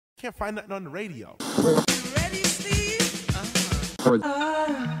Can't find nothing on the radio. Ready, Steve?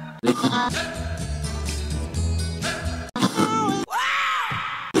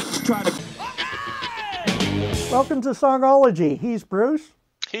 Welcome to Songology. He's Bruce.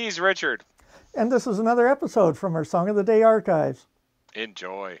 He's Richard. And this is another episode from our Song of the Day archives.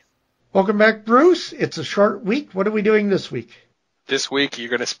 Enjoy. Welcome back, Bruce. It's a short week. What are we doing this week? This week you're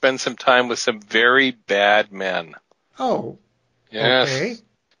going to spend some time with some very bad men. Oh, yes. Okay.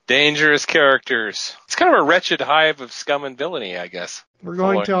 Dangerous characters. It's kind of a wretched hive of scum and villainy, I guess. We're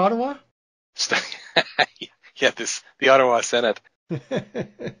going to Ottawa? Yeah, the Ottawa Senate.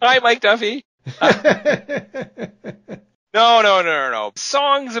 Hi, Mike Duffy. No.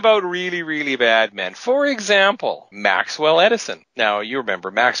 Songs about really, really bad men. For example, Maxwell Edison. Now, you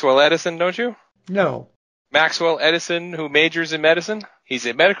remember Maxwell Edison, don't you? No. Maxwell Edison, who majors in medicine. He's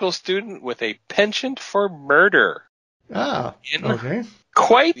a medical student with a penchant for murder. Ah, okay.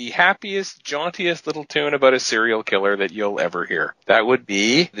 Quite the happiest, jauntiest little tune about a serial killer that you'll ever hear. That would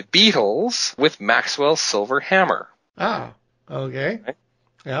be the Beatles with Maxwell's Silver Hammer. Ah, okay. Right?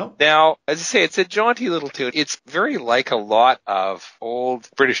 Yeah. Now, as I say, it's a jaunty little tune. It's very like a lot of old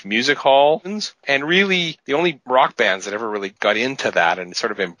British music halls, and really the only rock bands that ever really got into that and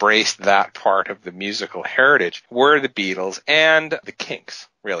sort of embraced that part of the musical heritage were the Beatles and the Kinks.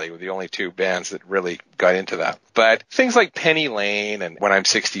 Really, were the only two bands that really got into that. But things like Penny Lane and When I'm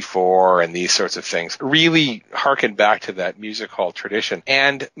 64 and these sorts of things really harken back to that music hall tradition.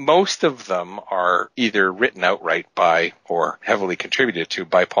 And most of them are either written outright by or heavily contributed to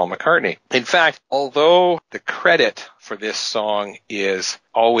by Paul McCartney. In fact, although the credit for this song is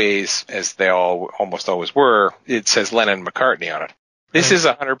always, as they almost always were, it says Lennon-McCartney on it. This is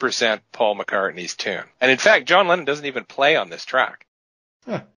 100% Paul McCartney's tune. And in fact, John Lennon doesn't even play on this track.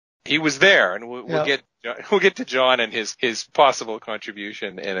 Huh. He was there, and we'll get to John and his possible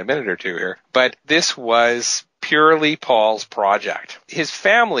contribution in a minute or two here. But this was purely Paul's project. His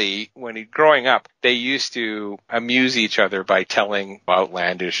family, growing up, they used to amuse each other by telling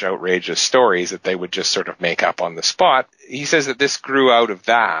outlandish, outrageous stories that they would just sort of make up on the spot. He says that this grew out of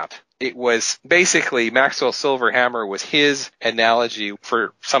that. It was basically Maxwell's Silver Hammer was his analogy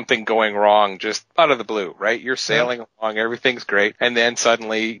for something going wrong just out of the blue, right? You're sailing along, everything's great, and then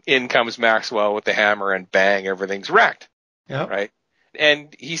suddenly in comes Maxwell with the hammer and bang, everything's wrecked, right?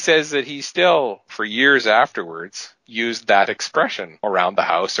 And he says that he still, for years afterwards, used that expression around the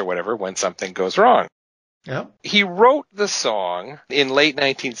house or whatever when something goes wrong. Yeah. He wrote the song in late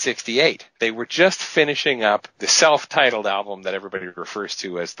 1968. They were just finishing up the self-titled album that everybody refers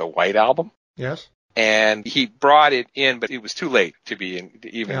to as the White Album. Yes. And he brought it in, but it was too late to be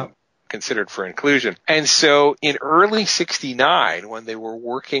even considered for inclusion. And so in early 69, when they were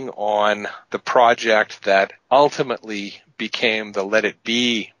working on the project that ultimately became the Let It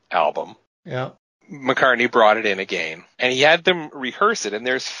Be album, McCartney brought it in again, and he had them rehearse it, and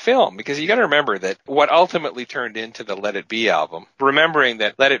there's film, because you got to remember that what ultimately turned into the Let It Be album, remembering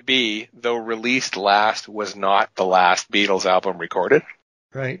that Let It Be, though released last, was not the last Beatles album recorded.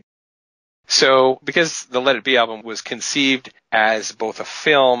 Right. So, because the Let It Be album was conceived as both a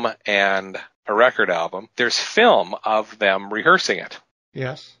film and a record album, there's film of them rehearsing it.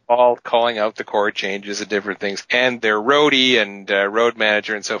 Yes. All calling out the chord changes and different things. And their roadie and road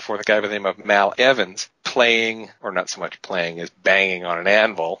manager and so forth, a guy by the name of Mal Evans, playing, or not so much playing, as banging on an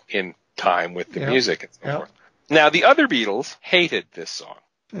anvil in time with the music and so forth. Now, the other Beatles hated this song.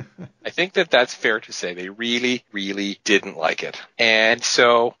 I think that that's fair to say. They really, really didn't like it. And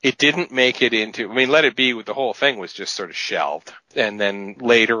so it didn't make it into, Let It Be, with the whole thing was just sort of shelved. And then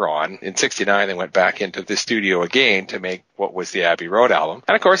later on, in 69, they went back into the studio again to make what was the Abbey Road album.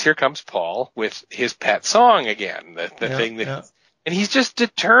 And of course, here comes Paul with his pet song again, the thing that... And he's just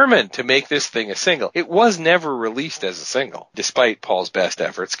determined to make this thing a single. It was never released as a single, despite Paul's best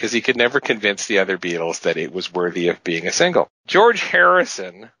efforts, because he could never convince the other Beatles that it was worthy of being a single. George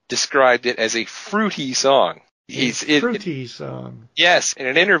Harrison described it as a fruity song. Fruity song. Yes. In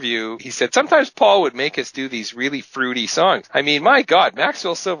an interview, he said, sometimes Paul would make us do these really fruity songs. I mean, my God,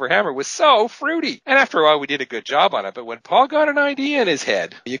 Maxwell's Silver Hammer was so fruity. And after a while, we did a good job on it. But when Paul got an idea in his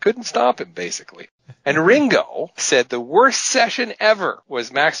head, you couldn't stop him, basically. And Ringo said the worst session ever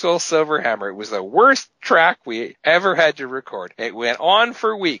was Maxwell's Silver Hammer. It was the worst track we ever had to record. It went on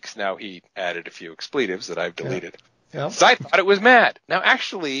for weeks. Now, he added a few expletives that I've deleted. So I thought it was mad. Now,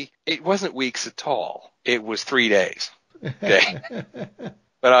 actually, it wasn't weeks at all. It was 3 days. Okay.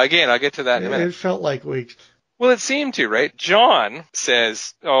 But again, I'll get to that in a minute. It felt like weeks. Well, it seemed to, right? John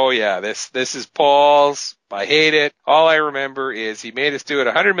says, oh yeah, this is Paul's. I hate it. All I remember is he made us do it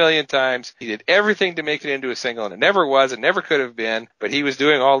 100 million times. He did everything to make it into a single, and it never was. It never could have been. But he was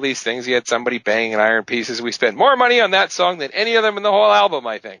doing all these things. He had somebody banging iron pieces. We spent more money on that song than any of them in the whole album,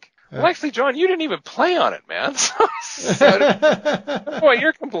 I think. Well, actually, John, you didn't even play on it, man. That's what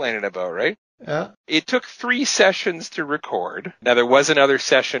you're complaining about, right? Yeah. It took 3 sessions to record. Now, there was another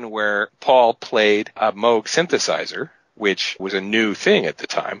session where Paul played a Moog synthesizer, which was a new thing at the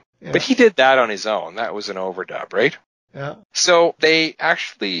time. Yeah. But he did that on his own. That was an overdub, right? Yeah. So they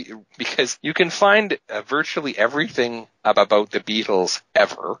actually, because you can find virtually everything about the Beatles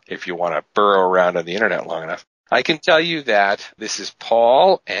ever, if you want to burrow around on the internet long enough. I can tell you that this is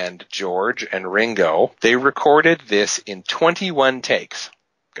Paul and George and Ringo. They recorded this in 21 takes.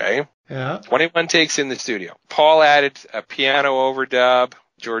 Okay? Yeah. 21 takes in the studio. Paul added a piano overdub.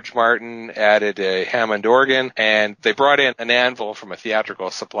 George Martin added a Hammond organ, and they brought in an anvil from a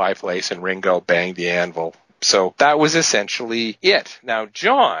theatrical supply place, and Ringo banged the anvil. So that was essentially it. Now,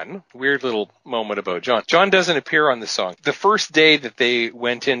 John, weird little moment about John. John doesn't appear on the song. The first day that they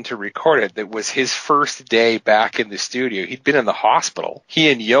went in to record it, that was his first day back in the studio. He'd been in the hospital. He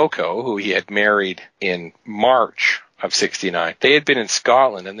and Yoko, who he had married in March of 69, they had been in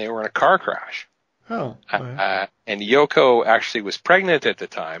Scotland, and they were in a car crash. Oh. And Yoko actually was pregnant at the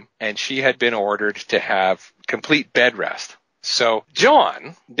time, and she had been ordered to have complete bed rest. So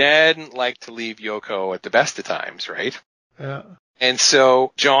John didn't like to leave Yoko at the best of times, right? Yeah. And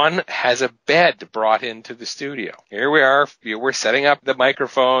so John has a bed brought into the studio. Here we are. We're setting up the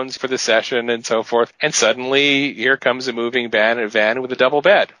microphones for the session and so forth. And suddenly here comes a moving van with a double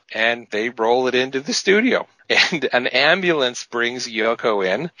bed. And they roll it into the studio. And an ambulance brings Yoko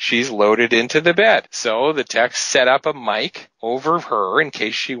in. She's loaded into the bed. So the techs set up a mic over her in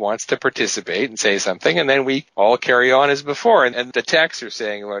case she wants to participate and say something. And then we all carry on as before. And the techs are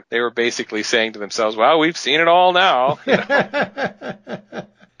saying, look, they were basically saying to themselves, well, we've seen it all now. You know?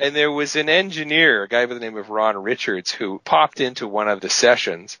 And there was an engineer, a guy by the name of Ron Richards, who popped into one of the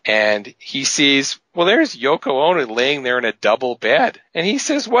sessions, and he sees, well, there's Yoko Ono laying there in a double bed. And he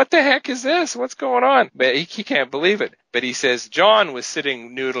says, what the heck is this? What's going on? But he can't believe it. But he says John was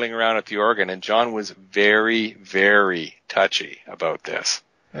sitting noodling around at the organ, and John was very, very touchy about this.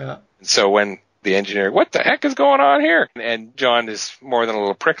 Yeah. And so when the engineer, what the heck is going on here? And John is more than a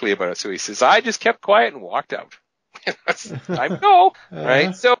little prickly about it. So he says, I just kept quiet and walked out. Time to go,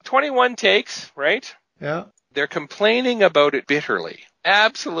 right? So 21 takes, right? Yeah. They're complaining about it bitterly,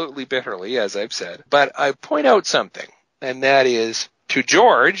 absolutely bitterly, as I've said. But I point out something, and that is, to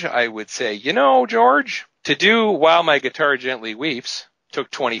George, I would say, you know, George, to do While My Guitar Gently Weeps took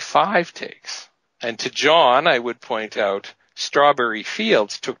 25 takes. And to John, I would point out, Strawberry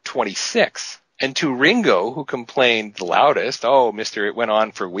Fields took 26. And to Ringo, who complained the loudest, oh, mister, it went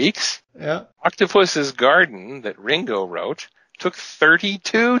on for weeks. Yeah. Octopus's Garden, that Ringo wrote, took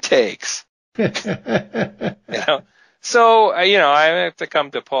 32 takes. You know? So, I have to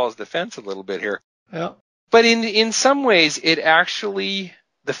come to Paul's defense a little bit here. Yeah. But in some ways, it actually,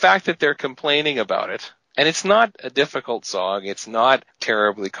 the fact that they're complaining about it, and it's not a difficult song, it's not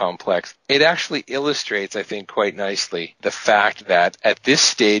terribly complex, it actually illustrates, I think, quite nicely the fact that at this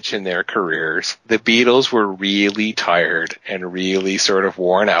stage in their careers, the Beatles were really tired and really sort of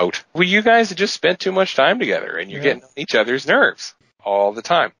worn out. Well, you guys had just spent too much time together, and you're getting on each other's nerves all the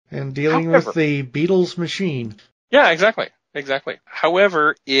time. And dealing with the Beatles machine. Yeah, exactly. Exactly.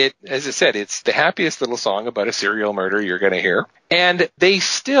 However, as I said, it's the happiest little song about a serial murder you're going to hear. And they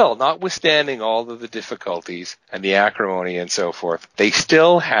still, notwithstanding all of the difficulties and the acrimony and so forth, they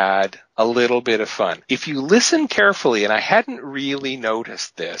still had a little bit of fun. If you listen carefully, and I hadn't really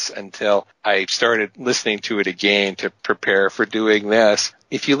noticed this until I started listening to it again to prepare for doing this,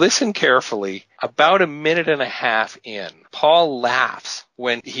 if you listen carefully, about a minute and a half in, Paul laughs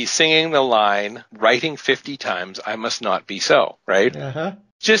when he's singing the line, writing 50 times, I must not be so, right? Uh-huh.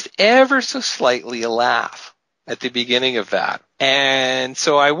 Just ever so slightly a laugh at the beginning of that. And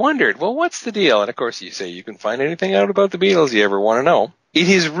so I wondered, well, what's the deal? And of course you say you can find anything out about the Beatles you ever want to know. It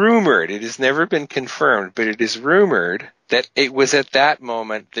is rumored, it has never been confirmed, but it is rumored that it was at that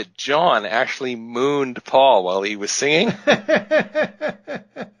moment that John actually mooned Paul while he was singing.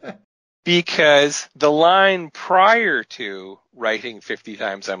 Because the line prior to writing 50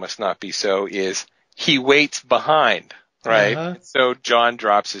 times I must not be so is he waits behind, right? Uh-huh. So John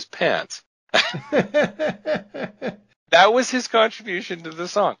drops his pants. That was his contribution to the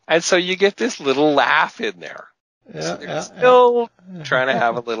song. And so you get this little laugh in there. So they're still trying to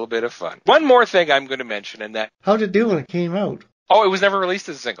have a little bit of fun. One more thing I'm going to mention, and that... How'd it do when it came out? Oh, it was never released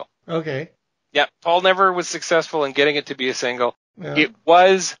as a single. Okay. Yeah, Paul never was successful in getting it to be a single. Yeah. It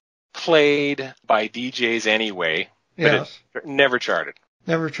was played by DJs anyway, but Yes. it never charted.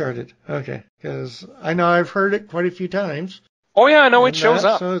 Never charted. Okay. Because I know I've heard it quite a few times. Oh yeah, no, it and shows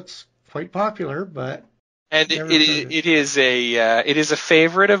up. So it's quite popular, but And never it charted. it is a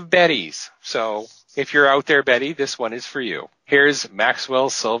favorite of Betty's. So if you're out there, Betty, this one is for you. Here's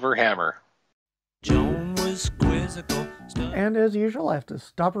Maxwell's Silver Hammer. Joan was quizzical. And as usual, I have to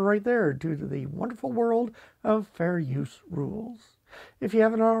stop her right there due to the wonderful world of fair use rules. If you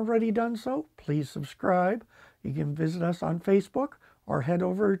haven't already done so, please subscribe. You can visit us on Facebook or head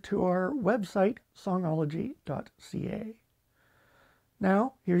over to our website, songology.ca.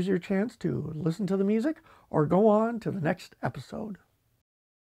 Now, here's your chance to listen to the music or go on to the next episode.